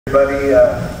Everybody,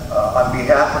 on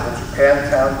behalf of the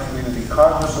Japantown Community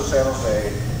Congress of San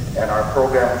Jose and our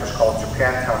program, which is called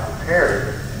Japantown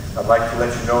Prepared, I'd like to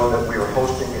let you know that we are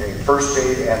hosting a first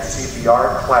aid and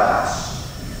CPR class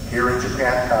here in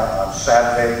Japantown on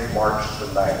Saturday, March the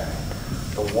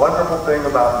 9th. The wonderful thing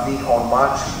about Nihon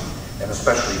Machi, and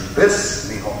especially this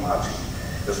Nihon Machi,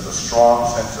 is the strong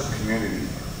sense of community.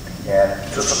 And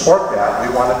to support that,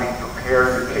 we want to be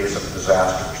prepared in case of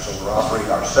disaster. So we're offering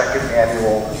our second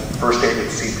annual First Aid and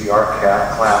CPR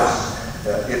class.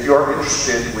 If you're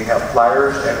interested, we have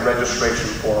flyers and registration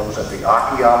forms at the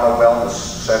Akiyama Wellness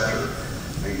Center,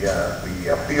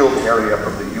 the field area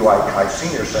from the UIKI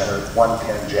Senior Center,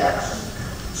 110 Jackson.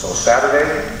 So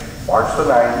Saturday, March the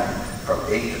 9th, from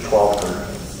 8 to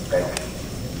 12:30. Thank you.